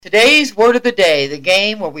Today's word of the day, the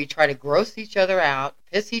game where we try to gross each other out,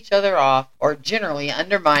 piss each other off, or generally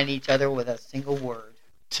undermine each other with a single word.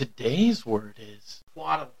 Today's word is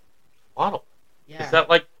Twaddle. twaddle. Yeah. Is that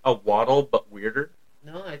like a waddle but weirder?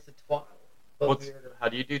 No, it's a twaddle. But weirder. How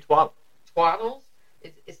do you do twaddle? Twaddles?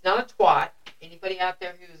 It's not a twat. Anybody out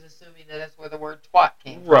there who's assuming that that's where the word twat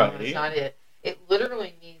came from, Right. That's not it. It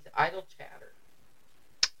literally means idle chatter.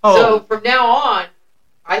 Oh. So from now on,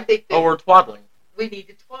 I think that we're twaddling. we need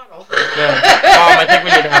to twaddle. Yeah. Mom, I think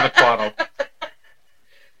we need to have a twaddle.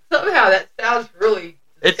 Somehow that sounds really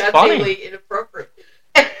disgustingly inappropriate.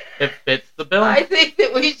 It fits the bill. I think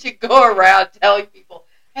that we should go around telling people,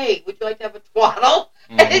 hey, would you like to have a twaddle?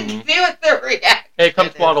 And see what their reaction Hey, come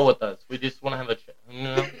is. twaddle with us. We just want to have a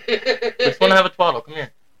we just want to have a twaddle. Come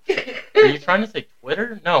here. Are you trying to say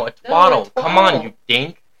Twitter? No, a twaddle. No, a Come on, twaddle. you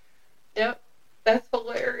dink. Yep, that's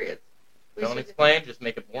hilarious. Don't explain, just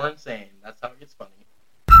make it